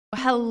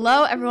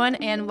Hello, everyone,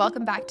 and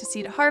welcome back to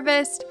Seed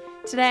Harvest.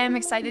 Today, I'm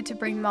excited to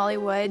bring Molly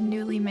Wood,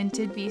 newly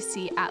minted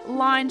VC at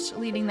launch,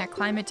 leading their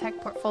climate tech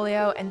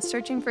portfolio and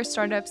searching for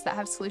startups that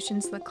have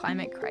solutions to the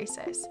climate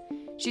crisis.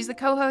 She's the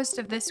co-host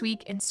of This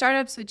Week in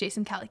Startups with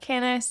Jason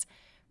Calacanis.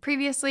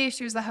 Previously,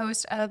 she was the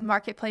host of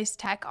Marketplace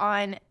Tech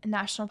on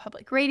National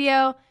Public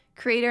Radio,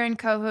 creator and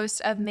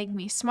co-host of Make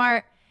Me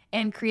Smart,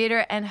 and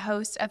creator and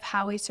host of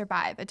How We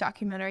Survive, a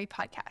documentary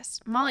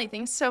podcast. Molly,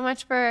 thanks so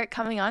much for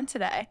coming on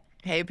today.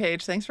 Hey,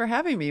 Paige, thanks for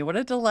having me. What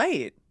a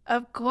delight.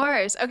 Of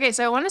course. Okay,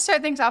 so I want to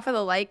start things off with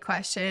a light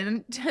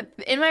question.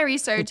 In my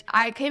research,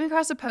 I came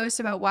across a post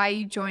about why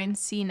you joined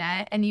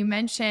CNET, and you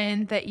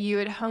mentioned that you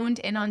had honed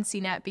in on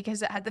CNET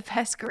because it had the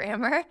best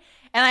grammar.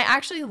 And I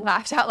actually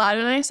laughed out loud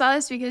when I saw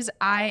this because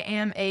I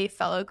am a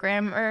fellow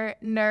grammar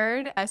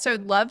nerd. So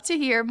I'd love to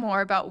hear more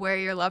about where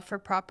your love for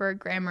proper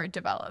grammar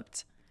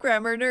developed.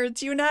 Grammar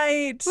nerds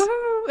unite.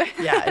 Woo-hoo.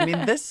 Yeah, I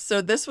mean, this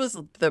was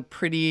the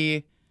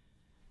pretty...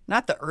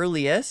 not the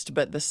earliest,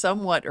 but the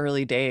somewhat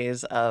early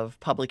days of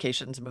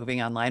publications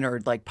moving online or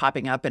like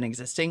popping up and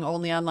existing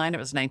only online. It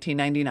was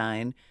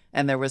 1999.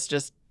 And there was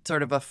just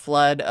sort of a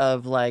flood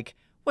of like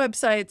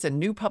websites and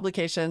new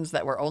publications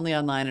that were only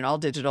online and all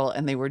digital.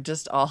 And they were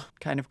just all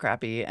kind of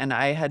crappy. And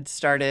I had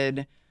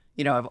started,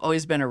 I've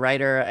always been a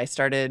writer. I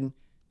started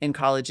in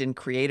college in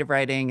creative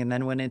writing and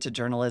then went into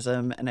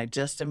journalism. And I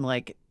just am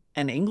like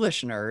an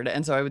English nerd.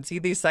 And so I would see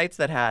these sites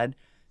that had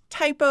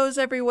typos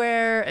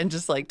everywhere and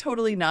just like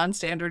totally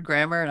non-standard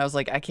grammar. And I was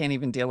like, I can't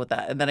even deal with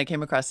that. And then I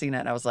came across CNET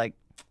and I was like,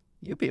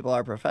 you people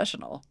are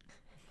professional.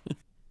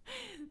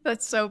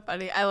 That's so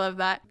funny. I love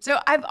that. So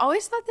I've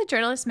always thought that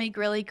journalists make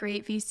really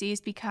great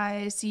VCs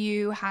because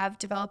you have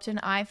developed an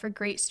eye for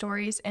great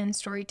stories and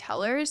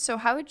storytellers. So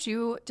how would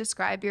you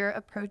describe your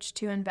approach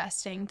to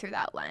investing through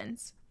that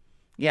lens?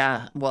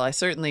 Yeah, well, I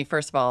certainly,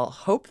 first of all,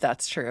 hope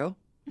that's true.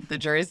 The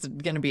jury's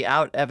going to be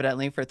out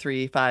evidently for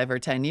 3, 5, or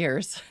 10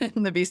 years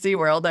in the VC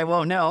world. I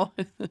won't know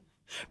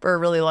for a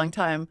really long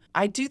time.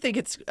 I do think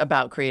it's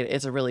about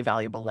it's a really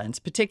valuable lens,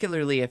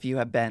 particularly if you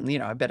have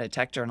been, I've been a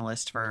tech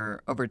journalist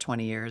for over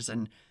 20 years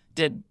and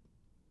did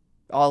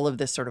all of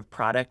this sort of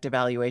product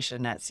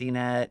evaluation at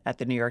CNET, at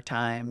the New York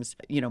Times,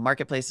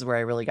 marketplaces where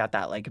I really got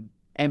that like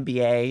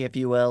MBA, if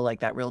you will, like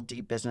that real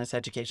deep business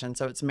education.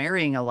 So it's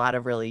marrying a lot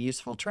of really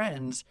useful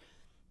trends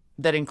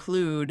that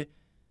include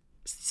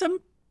some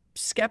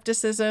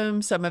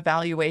skepticism, some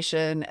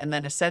evaluation, and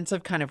then a sense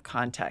of kind of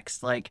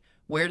context. Like,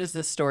 where does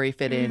this story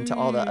fit into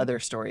all the other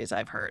stories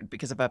I've heard?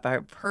 Because if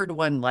I've heard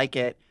one like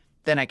it,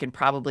 then I can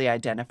probably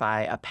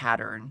identify a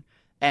pattern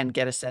and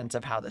get a sense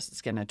of how this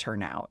is going to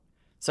turn out.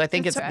 So I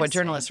think it's what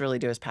journalists really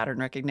do is pattern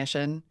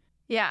recognition.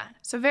 Yeah.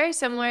 So very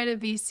similar to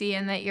VC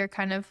in that you're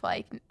kind of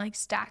like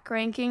stack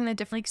ranking the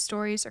different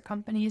stories or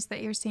companies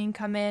that you're seeing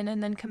come in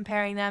and then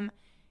comparing them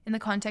in the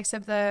context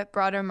of the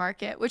broader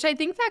market, which I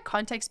think that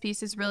context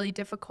piece is really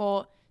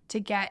difficult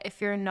to get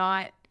if you're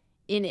not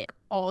in it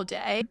all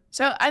day.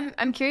 So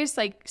I'm curious,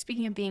 like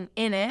speaking of being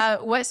in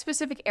it, what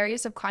specific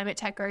areas of climate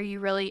tech are you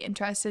really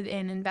interested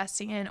in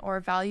investing in or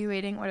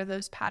evaluating? What are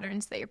those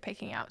patterns that you're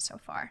picking out so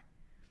far?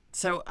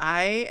 So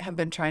I have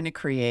been trying to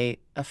create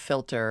a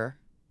filter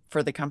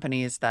for the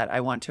companies that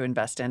I want to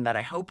invest in that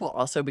I hope will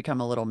also become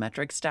a little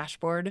metrics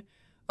dashboard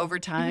over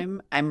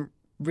time. I'm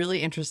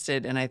really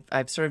interested, and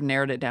I've sort of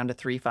narrowed it down to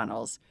 3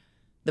 funnels.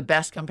 The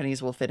best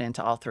companies will fit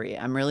into all 3.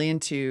 I'm really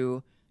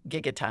into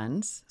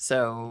gigatons,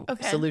 so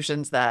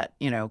solutions that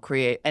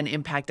create an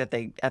impact at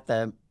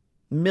the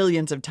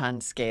millions of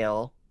ton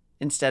scale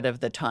instead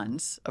of the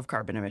tons of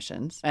carbon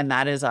emissions, and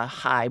that is a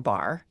high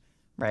bar,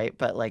 right?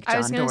 But like I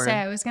was going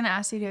to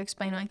ask you to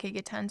explain what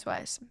gigatons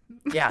was.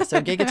 Yeah,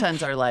 so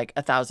gigatons are like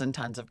 1,000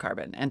 tons of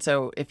carbon. And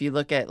so if you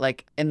look at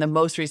like in the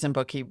most recent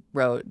book he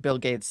wrote, Bill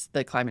Gates,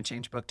 the climate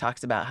change book,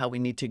 talks about how we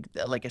need to,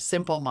 like a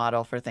simple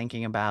model for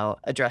thinking about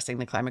addressing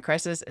the climate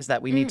crisis is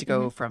that we need to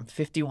go from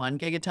 51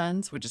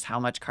 gigatons, which is how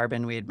much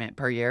carbon we emit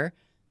per year,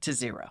 to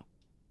 0.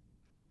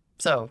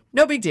 So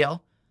no big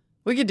deal.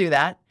 We could do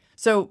that.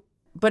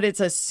 But it's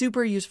a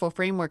super useful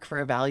framework for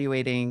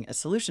evaluating a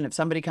solution. If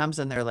somebody comes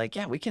and they're like,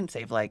 yeah, we can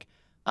save like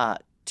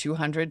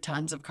 200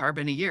 tons of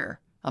carbon a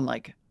year. I'm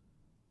like,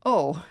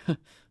 oh,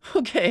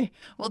 okay.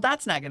 Well,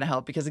 that's not going to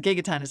help because a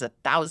gigaton is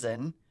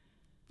 1,000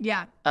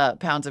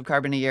 pounds of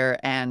carbon a year.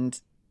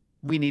 And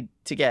we need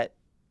to get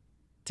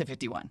to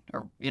 51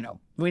 or,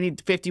 we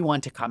need 51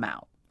 to come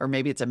out. Or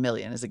maybe it's 1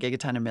 million. Is a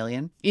gigaton 1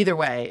 million? Either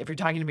way, if you're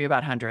talking to me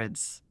about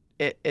hundreds,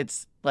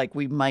 it's like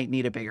we might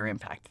need a bigger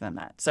impact than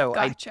that. So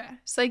gotcha.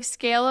 So like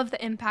scale of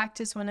the impact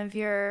is one of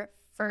your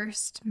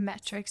first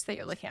metrics that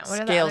you're looking at. What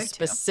are the scale other 2?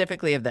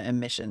 Specifically of the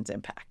emissions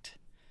impact.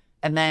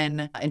 And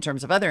then in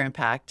terms of other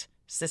impact,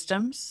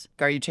 systems.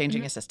 Are you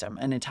changing a system,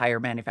 an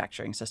entire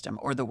manufacturing system,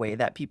 or the way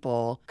that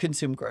people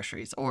consume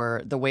groceries,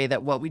 or the way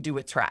that what we do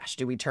with trash?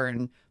 Do we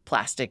turn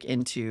plastic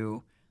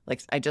into,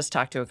 like I just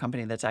talked to a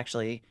company that's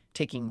actually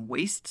taking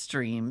waste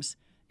streams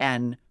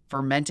and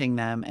fermenting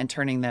them and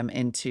turning them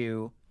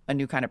into a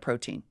new kind of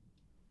protein.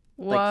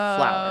 Whoa. Like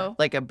flour,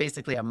 like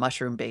basically a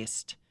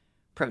mushroom-based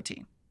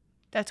protein.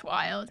 That's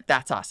wild.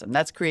 That's awesome.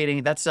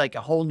 That's like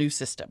a whole new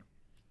system.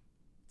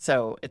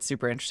 So it's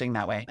super interesting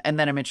that way. And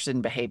then I'm interested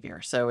in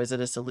behavior. So is it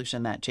a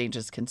solution that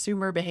changes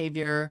consumer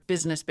behavior,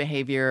 business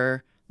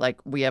behavior? Like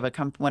we have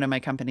one of my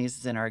companies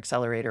is in our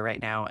accelerator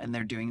right now, and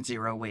they're doing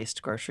zero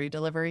waste grocery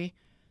delivery.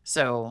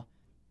 So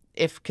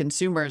if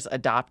consumers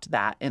adopt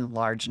that in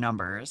large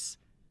numbers,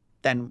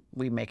 then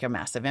we make a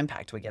massive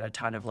impact. We get a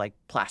ton of like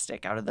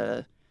plastic out of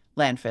the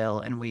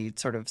landfill, and we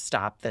sort of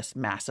stop this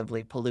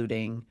massively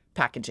polluting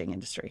packaging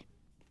industry.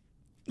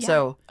 Yeah.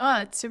 So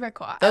it's super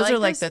cool. those are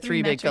like the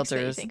three big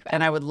filters.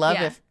 And I would love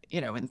Yeah. if,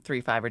 in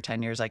 3, 5, or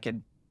 10 years, I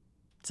could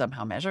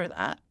somehow measure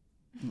that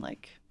and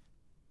like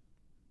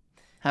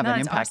have No, an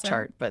that's impact awesome.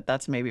 chart. But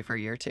that's maybe for a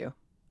year or two.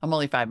 I'm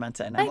only 5 months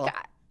in. Like,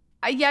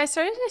 I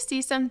started to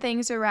see some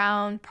things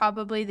around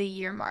probably the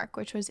year mark,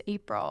 which was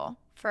April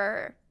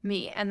for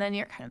me. And then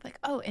you're kind of like,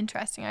 oh,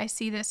 interesting. I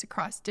see this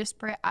across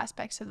disparate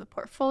aspects of the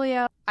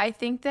portfolio. I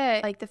think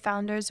that like the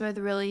founders with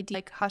really deep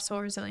like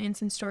hustle,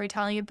 resilience, and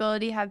storytelling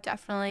ability have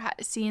definitely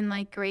seen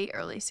like great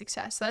early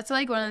success. So that's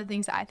like one of the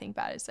things that I think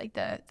about is like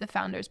the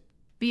founders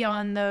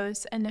beyond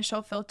those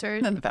initial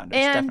filters. And the founders,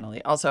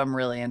 definitely. Also, I'm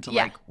really into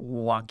like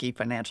wonky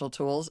financial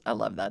tools. I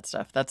love that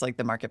stuff. That's like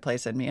the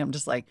marketplace in me. I'm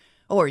just like,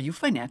 oh, are you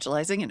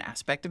financializing an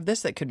aspect of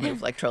this that could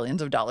move like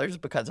trillions of dollars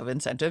because of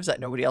incentives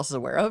that nobody else is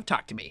aware of?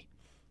 Talk to me.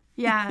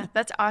 Yeah,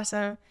 that's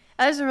awesome.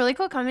 There's a really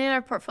cool company in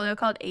our portfolio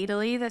called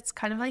Italy that's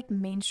kind of like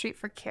Main Street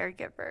for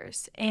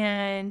caregivers.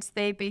 And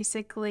they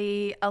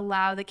basically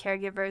allow the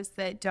caregivers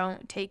that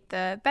don't take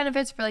the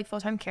benefits for like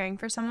full-time caring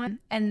for someone.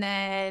 And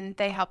then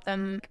they help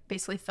them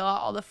basically fill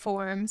out all the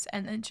forms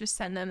and then just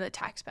send them the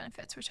tax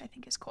benefits, which I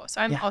think is cool. So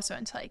I'm also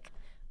into like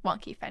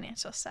wonky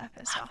financial stuff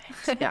as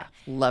well. Yeah,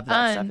 love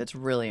that stuff. It's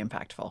really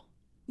impactful.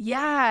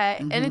 Yeah,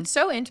 and it's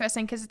so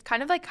interesting because it's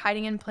kind of like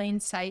hiding in plain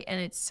sight, and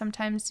it's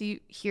sometimes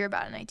you hear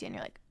about an idea and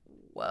you're like,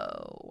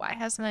 whoa, why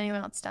hasn't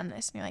anyone else done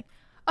this? And you're like,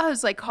 oh,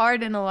 it's like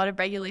hard and a lot of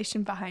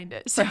regulation behind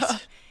it. So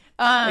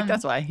like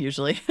that's why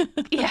usually.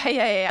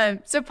 Yeah.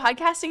 So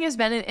podcasting has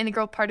been an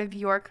integral part of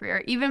your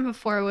career, even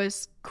before it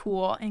was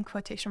cool, in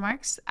quotation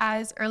marks,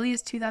 as early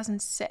as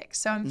 2006.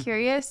 So I'm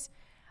curious.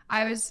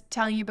 I was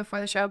telling you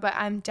before the show, but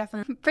I'm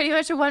definitely pretty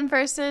much a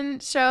one-person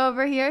show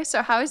over here.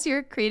 So how has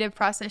your creative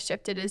process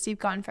shifted as you've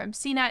gone from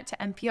CNET to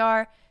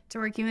NPR to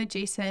working with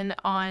Jason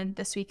on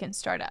This Week in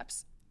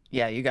Startups?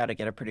 Yeah, you got to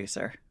get a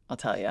producer. I'll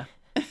tell you.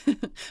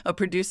 A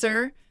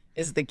producer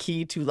is the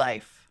key to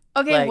life.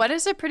 Okay, like, what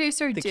does a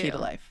producer do? The key to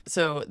life.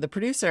 So the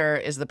producer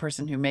is the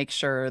person who makes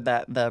sure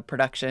that the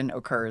production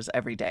occurs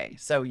every day.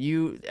 So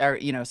you are,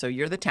 so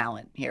you're the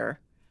talent here.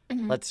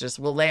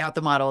 We'll lay out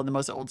the model in the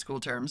most old school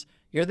terms.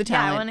 You're the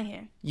talent. Yeah, I want to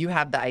hear. You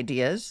have the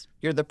ideas.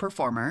 You're the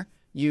performer.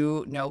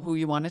 You know who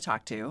you want to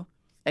talk to.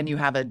 And you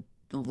have a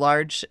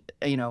large,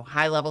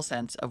 high level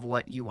sense of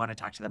what you want to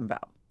talk to them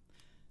about.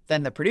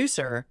 Then the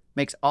producer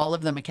makes all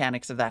of the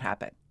mechanics of that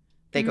happen.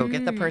 They go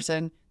get the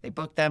person, they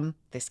book them,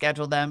 they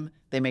schedule them,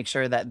 they make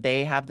sure that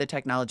they have the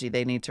technology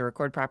they need to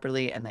record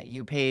properly and that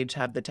you, Paige,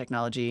 have the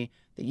technology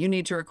that you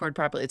need to record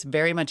properly. It's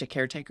very much a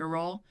caretaker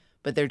role,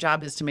 but their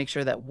job is to make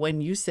sure that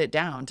when you sit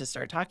down to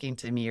start talking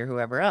to me or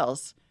whoever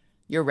else,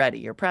 you're ready,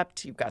 you're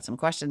prepped, you've got some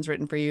questions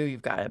written for you,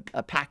 you've got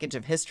a package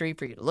of history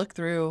for you to look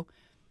through,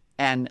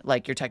 and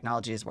like your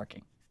technology is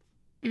working.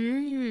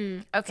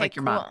 Okay, it's like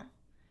your mom.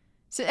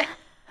 So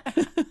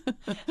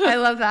I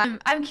love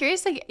that. I'm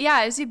curious,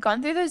 as you've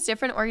gone through those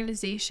different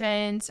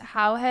organizations,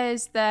 how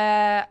has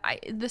the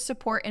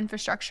support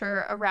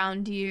infrastructure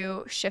around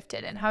you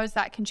shifted, and how has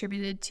that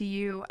contributed to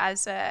you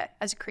as a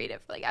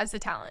creative, like as the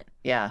talent?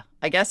 Yeah,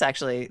 I guess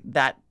actually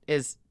that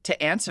is, to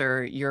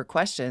answer your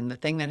question, the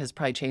thing that has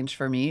probably changed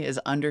for me is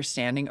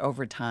understanding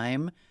over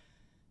time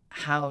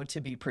how to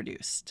be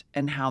produced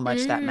and how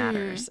much that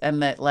matters,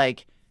 and that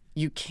like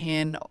you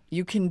can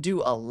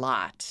do a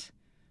lot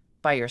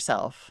by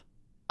yourself.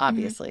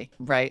 Obviously,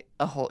 right?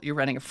 You're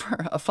running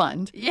a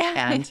fund,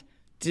 and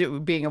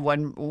being a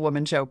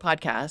one-woman show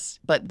podcast,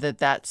 but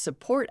that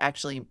support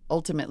actually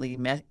ultimately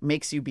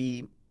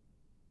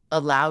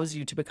allows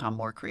you to become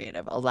more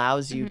creative,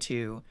 allows you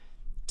to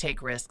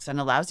take risks,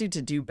 and allows you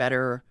to do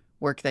better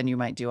work than you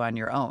might do on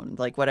your own.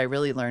 Like what I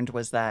really learned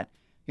was that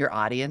your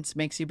audience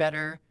makes you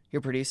better,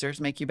 your producers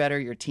make you better,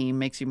 your team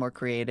makes you more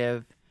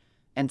creative,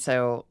 and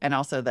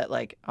also that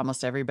like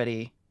almost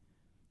everybody,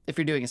 if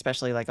you're doing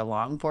especially like a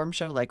long form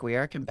show like we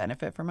are, can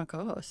benefit from a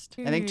co-host.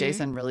 I think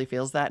Jason really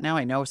feels that now.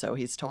 I know so.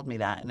 He's told me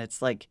that. And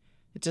it's like,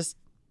 it just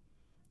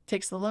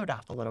takes the load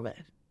off a little bit.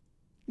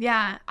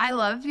 Yeah, I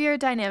love your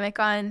dynamic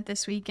on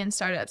This Week in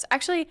Startups.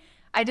 Actually,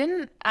 I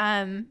didn't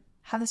have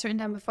this written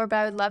down before, but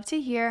I would love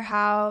to hear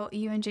how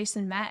you and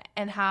Jason met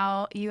and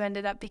how you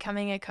ended up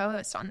becoming a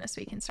co-host on This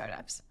Week in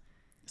Startups.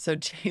 So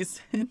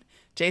Jason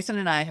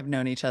and I have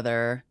known each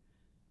other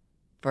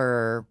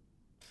for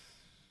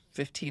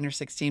 15 or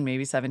 16,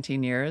 maybe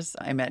 17 years.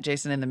 I met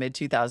Jason in the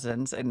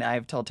mid-2000s, and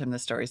I've told him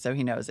this story, so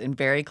he knows. In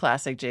very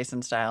classic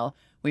Jason style,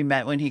 we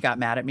met when he got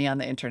mad at me on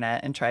the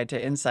internet and tried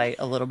to incite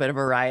a little bit of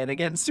a riot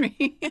against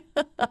me.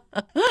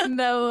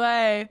 No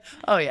way.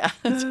 Oh, yeah.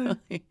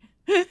 Totally.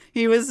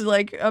 He was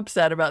like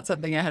upset about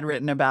something I had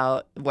written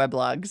about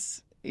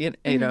weblogs, you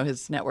know,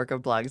 his network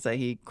of blogs that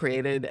he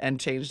created and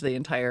changed the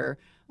entire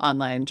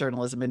online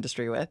journalism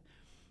industry with.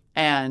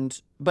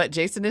 But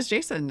Jason is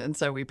Jason. And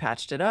so we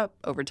patched it up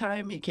over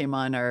time. He came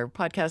on our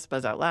podcast,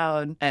 Buzz Out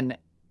Loud. And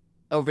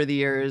over the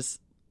years,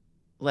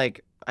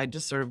 like, I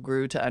just sort of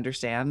grew to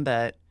understand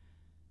that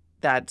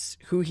that's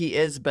who he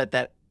is, but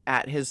that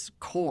at his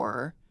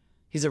core,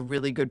 he's a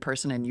really good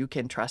person and you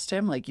can trust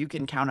him. Like, you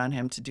can count on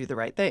him to do the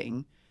right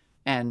thing.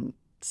 And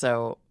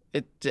so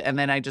and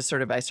then I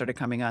started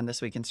coming on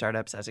This Week in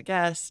Startups as a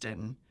guest,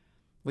 and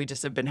we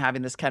just have been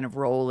having this kind of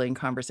rolling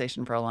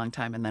conversation for a long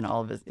time. And then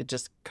all of it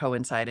just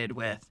coincided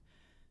with,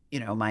 you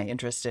know, my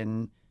interest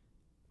in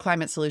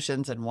climate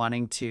solutions and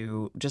wanting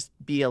to just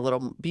be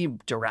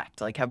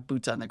direct, like have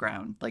boots on the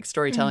ground. Like,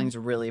 storytelling is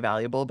really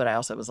valuable, but I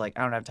also was like,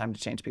 I don't have time to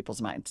change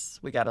people's minds.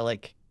 We got to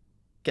like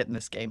get in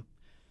this game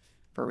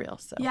for real.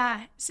 So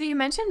yeah. So you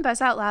mentioned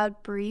Buzz Out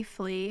Loud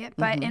briefly,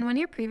 but in one of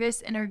your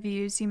previous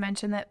interviews, you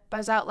mentioned that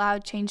Buzz Out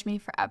Loud changed me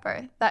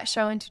forever. That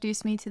show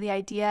introduced me to the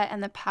idea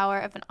and the power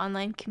of an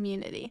online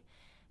community.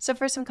 So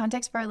for some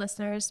context for our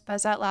listeners,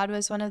 Buzz Out Loud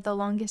was one of the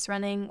longest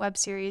running web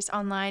series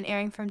online,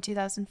 airing from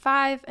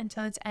 2005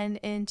 until its end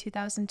in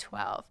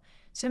 2012.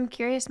 So I'm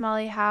curious,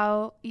 Molly,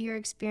 how your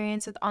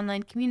experience with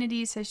online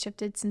communities has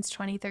shifted since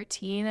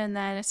 2013, and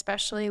then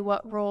especially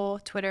what role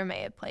Twitter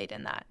may have played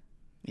in that.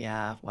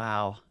 Yeah,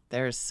 wow.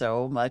 There's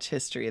so much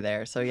history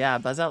there. So yeah,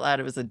 Buzz Out Loud,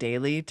 it was a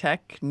daily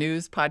tech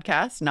news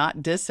podcast,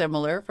 not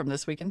dissimilar from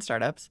This Week in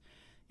Startups.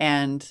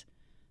 And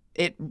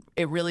it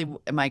really,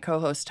 my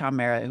co-host Tom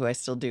Merritt, who I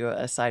still do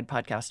a side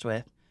podcast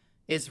with,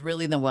 is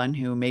really the one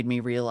who made me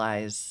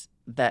realize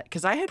that,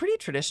 because I had pretty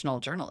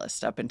traditional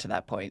journalist up until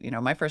that point. You know,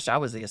 my first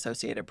job was the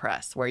Associated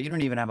Press, where you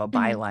don't even have a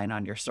byline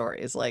on your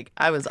stories. Like,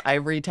 I was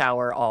ivory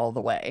tower all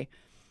the way.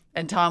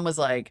 And Tom was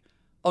like,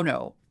 oh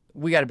no,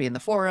 we got to be in the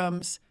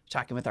forums,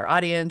 talking with our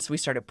audience. We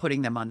started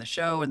putting them on the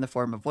show in the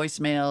form of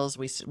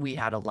voicemails. We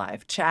had a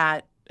live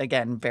chat,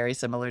 again, very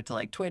similar to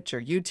like Twitch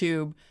or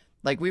YouTube.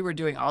 Like, we were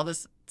doing all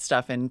this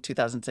stuff in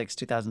 2006,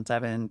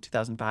 2007,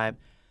 2005.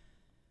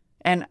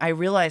 And I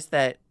realized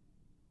that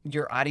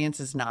your audience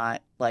is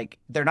not like,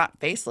 they're not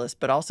faceless,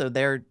 but also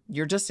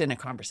you're just in a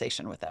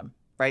conversation with them,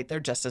 right? They're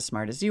just as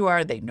smart as you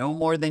are. They know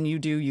more than you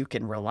do. You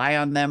can rely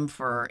on them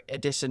for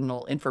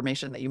additional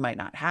information that you might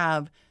not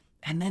have.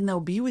 And then they'll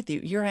be with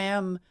you. Here I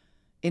am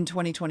in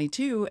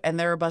 2022, and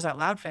there are Buzz Out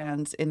Loud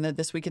fans in the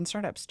This Week in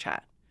Startups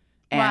chat.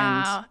 And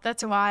wow,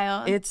 that's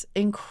wild. It's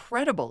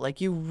incredible. Like,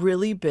 you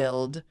really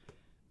build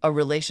a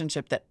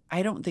relationship that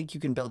I don't think you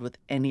can build with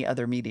any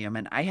other medium.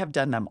 And I have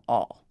done them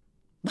all.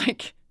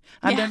 Like,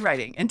 I've done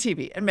writing and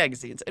TV and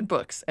magazines and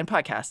books and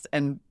podcasts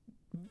and,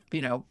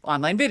 you know,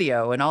 online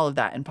video and all of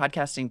that. And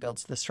podcasting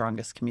builds the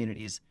strongest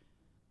communities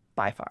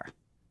by far.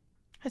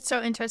 That's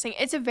so interesting.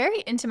 It's a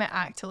very intimate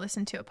act to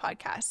listen to a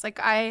podcast. Like,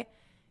 I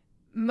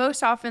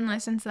most often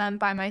listen to them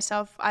by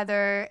myself,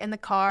 either in the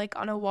car, like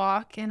on a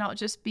walk, and I'll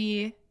just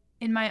be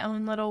in my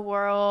own little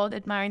world,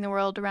 admiring the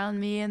world around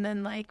me, and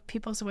then like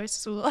people's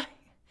voices will like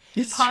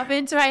pop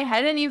into my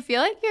head, and you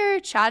feel like you're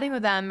chatting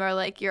with them or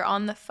like you're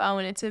on the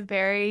phone. It's a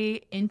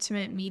very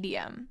intimate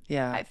medium.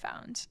 Yeah, I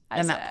found.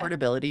 And that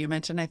portability you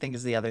mentioned, I think,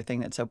 is the other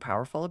thing that's so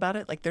powerful about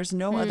it. Like, there's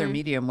no other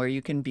medium where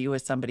you can be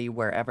with somebody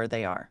wherever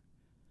they are.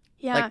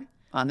 Yeah. Like,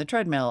 on the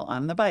treadmill,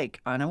 on the bike,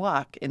 on a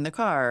walk, in the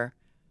car.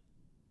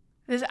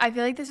 I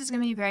feel like this is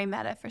going to be very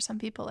meta for some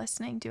people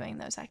listening, doing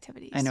those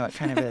activities. I know it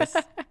kind of is.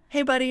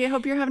 Hey, buddy, I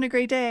hope you're having a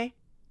great day.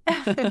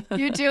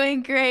 You're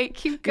doing great.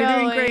 Keep going. You're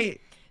doing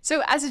great.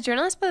 So as a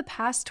journalist for the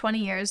past 20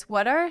 years,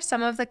 what are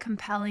some of the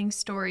compelling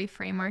story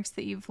frameworks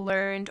that you've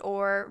learned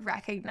or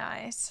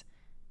recognized?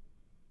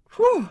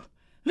 Whew.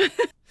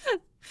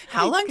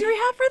 How long do we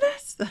have for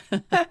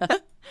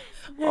this?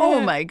 Oh,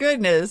 my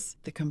goodness.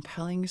 The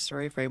compelling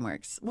story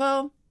frameworks.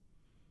 Well,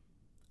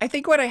 I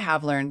think what I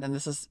have learned,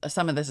 and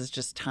some of this is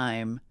just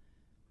time,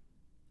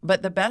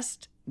 but the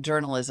best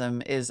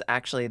journalism is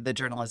actually the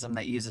journalism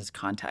that uses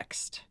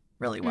context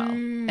really well.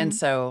 And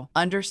so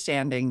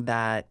understanding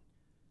that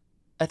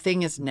a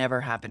thing is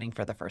never happening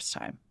for the first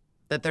time,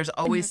 that there's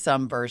always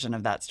some version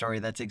of that story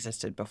that's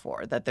existed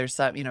before, that there's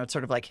some, you know, it's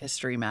sort of like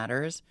history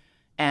matters,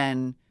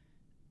 and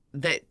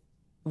that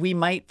we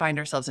might find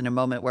ourselves in a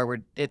moment where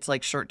it's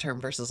like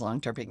short-term versus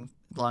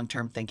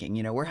long-term thinking.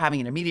 You know, we're having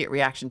an immediate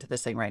reaction to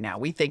this thing right now.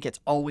 We think it's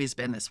always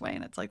been this way.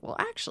 And it's like, well,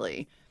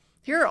 actually,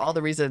 here are all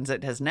the reasons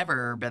it has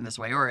never been this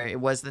way, or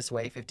it was this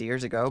way 50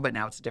 years ago, but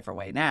now it's a different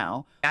way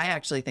now. I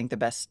actually think the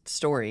best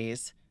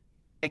stories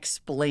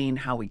explain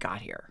how we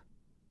got here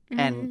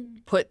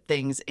and put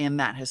things in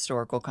that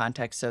historical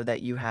context so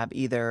that you have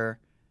either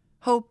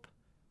hope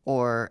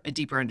or a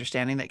deeper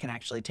understanding that can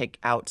actually take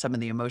out some of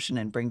the emotion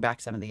and bring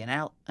back some of the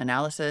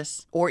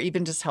analysis, or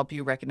even just help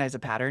you recognize a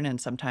pattern. And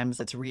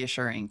sometimes it's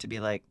reassuring to be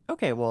like,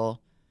 okay,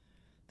 well,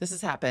 this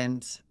has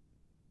happened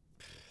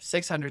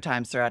 600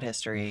 times throughout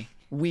history.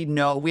 We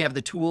know we have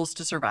the tools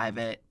to survive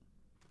it.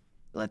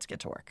 Let's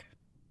get to work.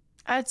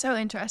 That's so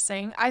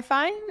interesting. I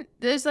find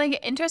there's like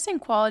an interesting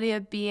quality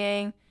of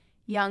being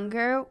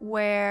younger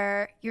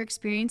where you're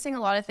experiencing a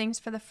lot of things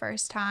for the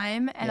first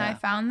time. And I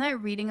found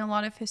that reading a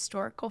lot of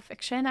historical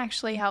fiction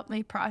actually helped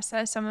me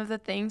process some of the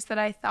things that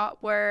I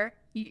thought were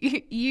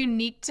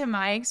unique to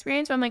my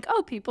experience. But I'm like,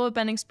 oh, people have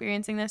been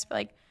experiencing this for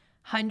like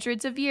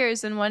hundreds of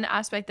years. And one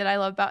aspect that I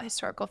love about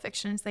historical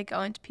fiction is they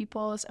go into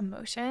people's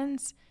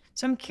emotions.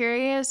 So I'm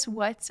curious,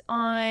 what's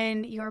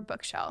on your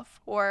bookshelf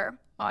or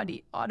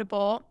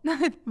Audible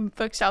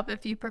bookshelf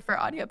if you prefer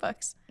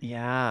audiobooks?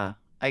 Yeah.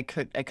 I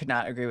could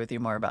not agree with you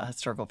more about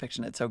historical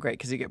fiction. It's so great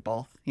because you get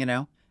both, you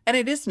know? And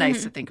it is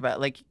nice to think about.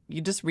 Like, you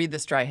just read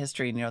this dry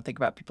history and you don't think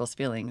about people's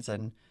feelings,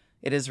 and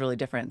it is really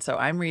different. So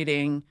I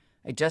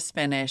just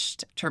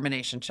finished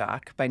Termination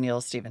Shock by Neil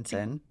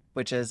Stephenson,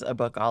 which is a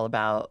book all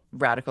about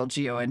radical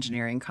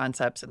geoengineering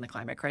concepts in the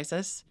climate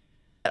crisis.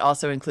 It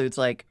also includes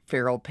like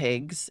feral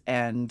pigs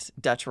and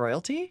Dutch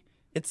royalty.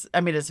 It's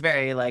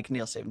very like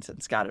Neil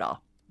Stephenson's got it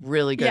all.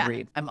 Really good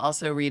read. I'm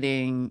also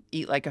reading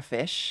Eat Like a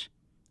Fish,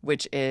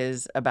 which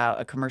is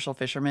about a commercial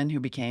fisherman who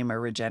became a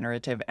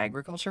regenerative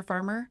agriculture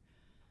farmer.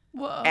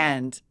 Whoa.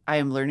 And I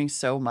am learning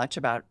so much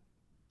about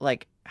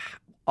like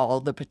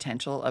all the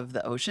potential of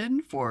the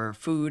ocean for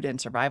food and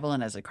survival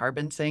and as a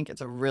carbon sink.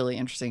 It's a really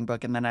interesting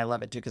book. And then I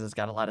love it too because it's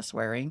got a lot of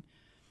swearing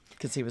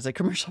because he was a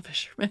commercial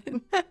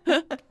fisherman.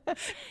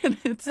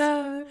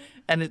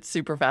 and it's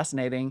super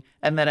fascinating.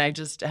 And then I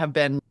just have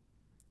been,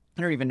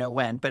 I don't even know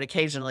when, but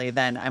occasionally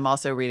then I'm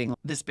also reading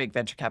this big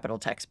venture capital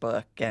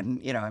textbook. And,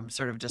 you know, I'm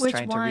sort of just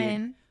trying to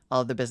read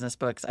all of the business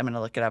books. I'm going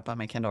to look it up on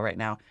my Kindle right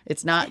now.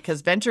 It's not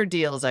because Venture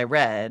Deals I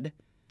read.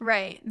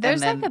 Right.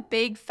 There's like a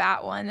big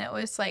fat one that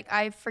was like,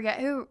 I forget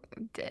who,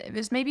 it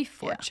was maybe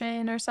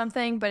Fortune or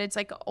something, but it's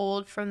like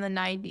old from the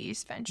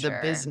 90s venture. The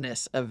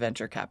Business of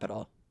Venture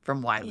Capital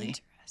from Wiley.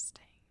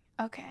 Interesting.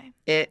 Okay.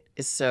 It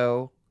is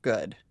so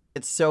good.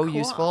 It's so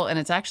useful. And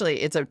it's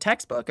a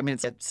textbook. I mean,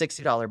 it's a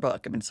 $60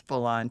 book. I mean, it's a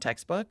full-on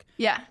textbook.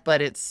 Yeah.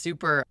 But it's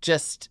super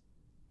just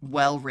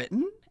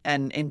well-written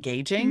and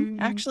engaging,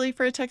 actually,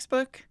 for a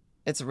textbook.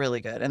 It's really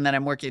good. And then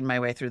I'm working my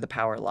way through The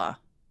Power Law,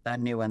 that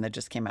new one that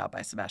just came out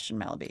by Sebastian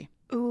Mallaby.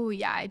 Ooh,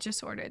 yeah. I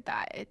just ordered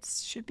that. It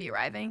should be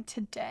arriving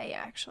today,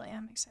 actually.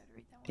 I'm excited to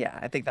read that one. Yeah,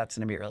 I think that's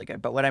going to be really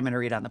good. But what I'm going to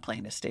read on the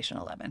plane is Station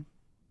 11.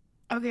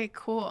 Okay,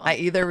 cool.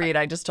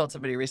 I just told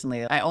somebody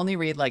recently, I only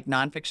read like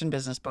nonfiction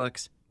business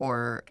books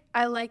or.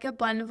 I like a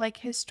blend of like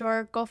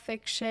historical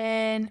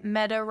fiction,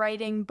 meta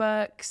writing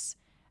books,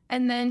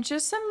 and then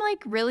just some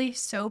like really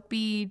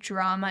soapy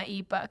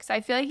drama-y books.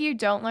 I feel like you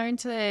don't learn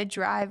to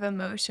drive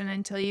emotion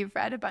until you've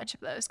read a bunch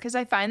of those, because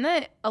I find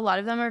that a lot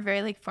of them are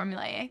very like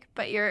formulaic,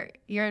 but you're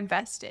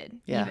invested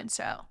even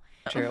so.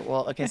 True.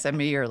 Well, okay, send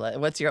me your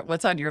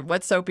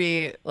what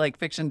soapy like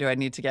fiction do I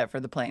need to get for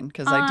the plane?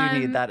 Because I do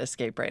need that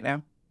escape right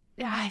now.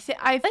 Yeah,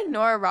 I think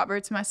Nora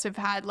Roberts must have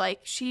had I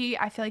feel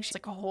like she's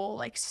like a whole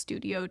like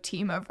studio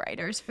team of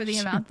writers for the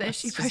amount that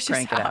she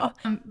pushes out.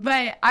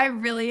 But I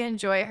really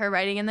enjoy her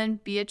writing. And then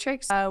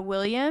Beatrix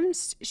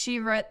Williams, she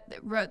wrote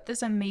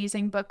this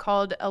amazing book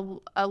called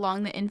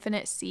Along the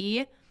Infinite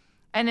Sea.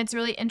 And it's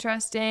really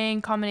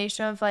interesting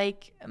combination of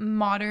like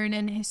modern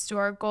and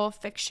historical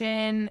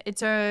fiction.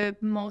 It's a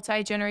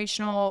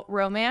multi-generational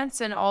romance,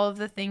 and all of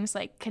the things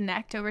like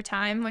connect over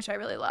time, which I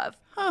really love.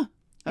 Huh.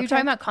 You're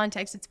talking about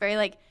context. It's very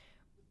like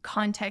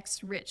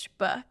context-rich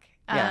book.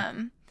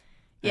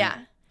 Yeah.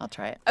 I'll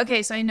try it.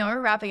 Okay, so I know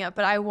we're wrapping up,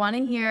 but I want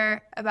to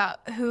hear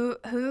about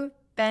who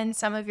been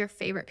some of your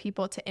favorite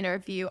people to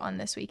interview on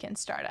This Week in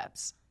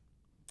Startups.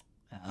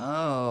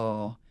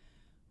 Oh,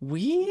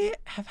 we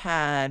have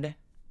had,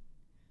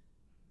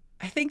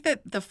 I think that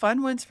the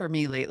fun ones for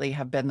me lately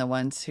have been the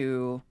ones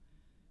who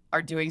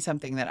are doing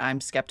something that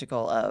I'm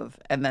skeptical of,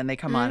 and then they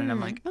come on and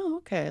I'm like, oh,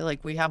 okay.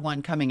 Like we have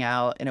one coming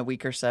out in a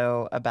week or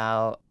so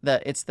about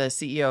it's the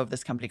CEO of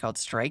this company called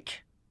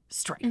Strike,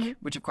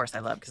 which of course I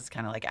love because it's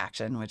kind of like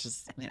action, which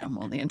is, you know, I'm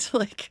only into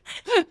like.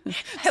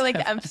 I like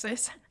the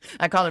emphasis.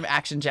 I call him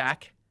Action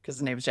Jack because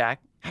his name's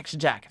Jack. Action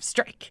Jack of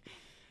Strike.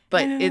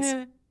 But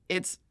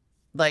it's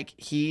like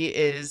he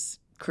is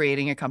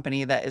creating a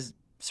company that is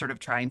sort of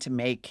trying to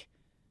make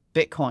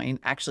Bitcoin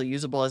actually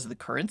usable as the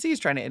currency. He's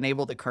trying to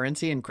enable the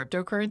currency and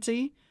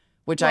cryptocurrency,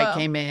 which I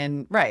came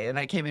in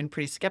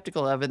pretty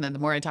skeptical of. And then the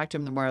more I talked to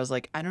him, the more I was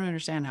like, I don't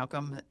understand how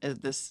come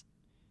this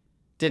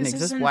didn't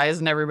exist. Why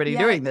isn't everybody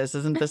doing this?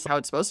 Isn't this how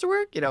it's supposed to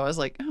work? You know, I was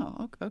like,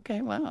 oh,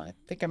 okay, wow, I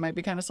think I might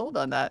be kind of sold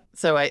on that.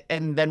 So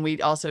and then we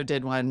also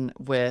did one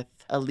with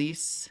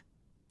Elise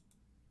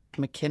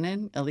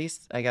McKinnon.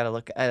 Elise, I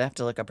have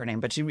to look up her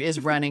name, but she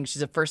is running.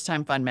 She's a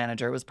first-time fund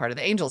manager. It was part of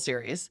the Angel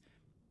series.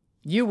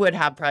 You would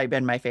have probably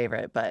been my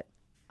favorite, but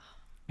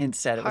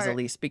instead it was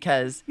Elise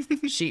because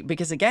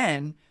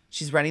again,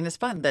 she's running this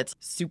fund that's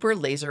super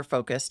laser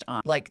focused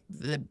on like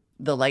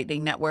the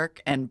Lightning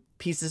Network and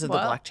pieces of the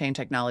blockchain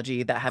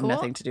technology that have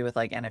nothing to do with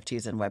like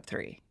NFTs and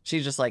Web3.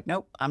 She's just like,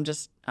 nope,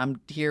 I'm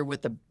here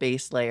with the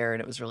base layer,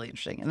 and it was really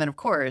interesting. And then of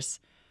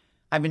course,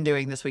 I've been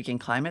doing This Week in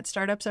Climate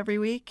Startups every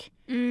week.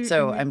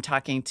 So I'm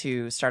talking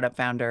to startup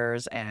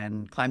founders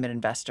and climate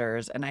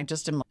investors, and I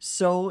just am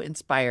so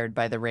inspired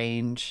by the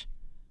range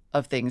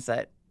of things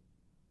that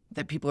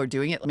that people are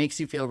doing it makes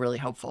you feel really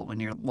hopeful when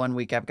you're 1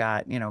 week I've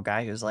got, a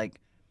guy who's like,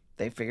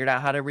 they figured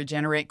out how to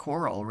regenerate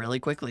coral really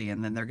quickly,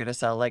 and then they're going to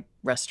sell like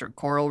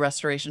coral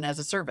restoration as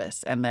a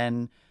service. And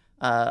then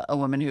a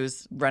woman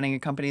who's running a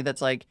company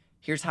that's like,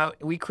 here's how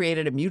we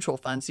created a mutual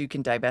fund so you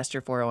can divest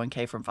your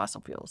 401k from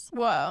fossil fuels.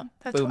 Whoa,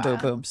 that's boom,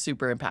 wild. boom, boom,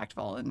 super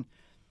impactful. And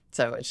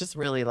so it's just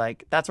really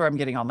like, that's where I'm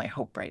getting all my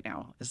hope right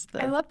now.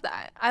 I love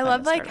that. I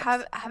love like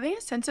having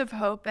a sense of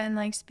hope, and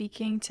like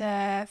speaking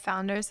to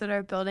founders that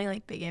are building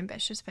like big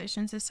ambitious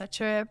visions is such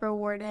a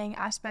rewarding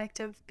aspect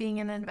of being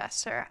an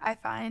investor, I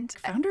find.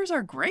 Founders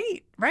are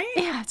great, right?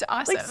 Yeah, it's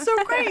awesome. Like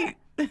so great.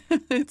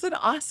 It's an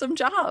awesome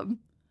job.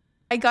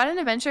 I got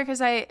into venture because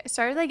I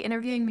started like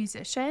interviewing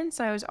musicians.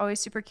 So I was always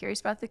super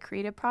curious about the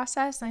creative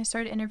process, and I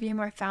started interviewing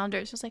more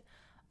founders. I was like,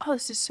 oh,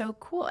 this is so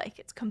cool. Like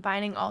it's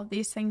combining all of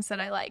these things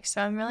that I like.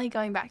 So I'm really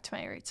going back to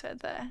my roots with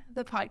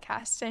the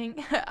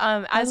podcasting,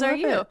 as are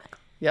you.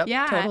 Yep,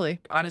 yeah,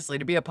 totally. Honestly,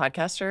 to be a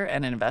podcaster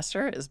and an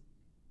investor is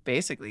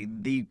basically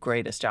the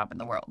greatest job in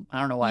the world. I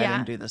don't know why I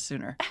didn't do this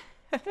sooner.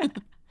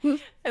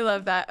 I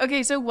love that.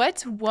 Okay, so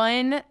what's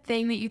one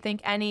thing that you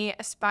think any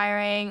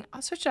aspiring,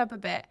 I'll switch it up a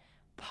bit,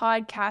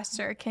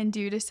 podcaster can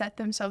do to set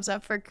themselves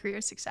up for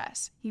career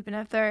success, even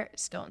if they're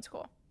still in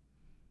school?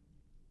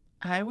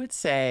 I would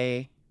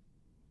say,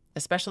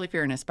 especially if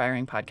you're an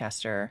aspiring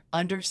podcaster,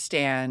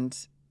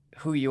 understand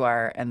who you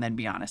are and then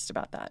be honest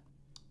about that.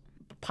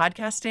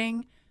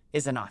 Podcasting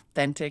is an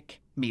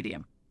authentic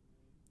medium.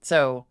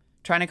 So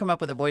trying to come up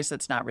with a voice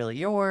that's not really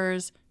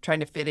yours, trying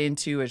to fit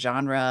into a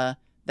genre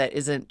that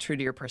isn't true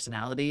to your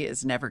personality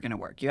is never going to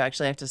work. You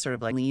actually have to sort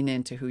of like lean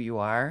into who you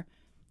are.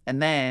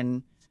 And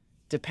then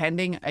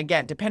depending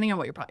on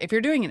what if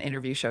you're doing an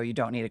interview show, you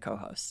don't need a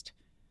co-host.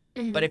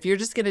 Mm-hmm. But if you're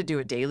just going to do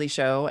a daily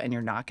show and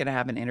you're not going to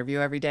have an interview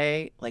every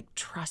day, like,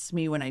 trust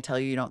me when I tell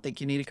you don't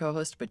think you need a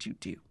co-host, but you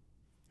do.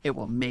 It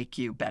will make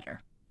you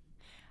better.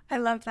 I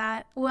love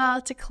that.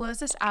 Well, to close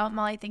this out,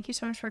 Molly, thank you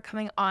so much for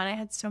coming on. I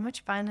had so much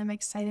fun. I'm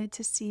excited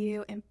to see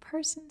you in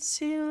person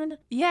soon.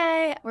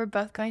 Yay! We're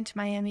both going to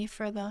Miami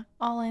for the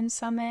All-In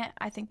Summit.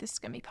 I think this is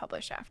going to be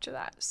published after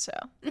that, so.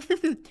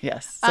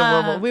 Yes.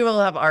 So we will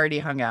have already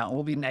hung out.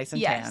 We'll be nice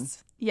and tan.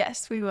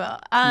 Yes, we will.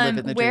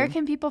 Where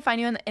can people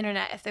find you on the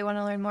internet if they want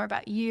to learn more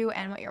about you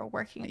and what you're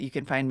working on? You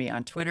can find me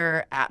on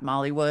Twitter at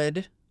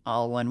Mollywood,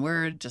 all one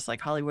word, just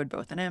like Hollywood,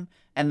 both an M.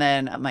 And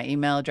then my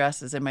email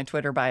address is in my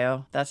Twitter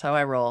bio. That's how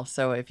I roll.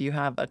 So if you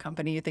have a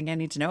company you think I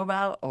need to know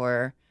about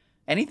or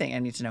anything I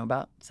need to know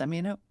about, send me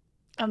a note.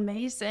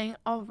 Amazing.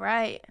 All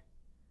right.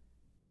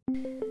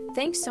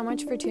 Thanks so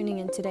much for tuning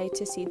in today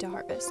to Seed to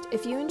Harvest.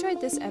 If you enjoyed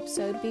this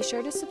episode, be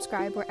sure to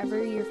subscribe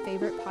wherever your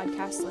favorite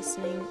podcast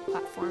listening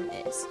platform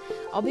is.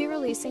 I'll be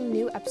releasing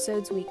new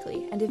episodes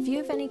weekly, and if you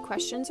have any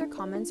questions or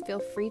comments, feel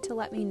free to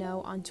let me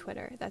know on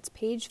Twitter. That's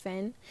Paige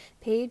Finn,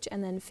 Paige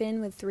and then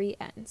Finn with 3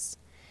 N's.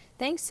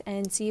 Thanks,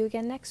 and see you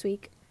again next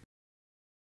week.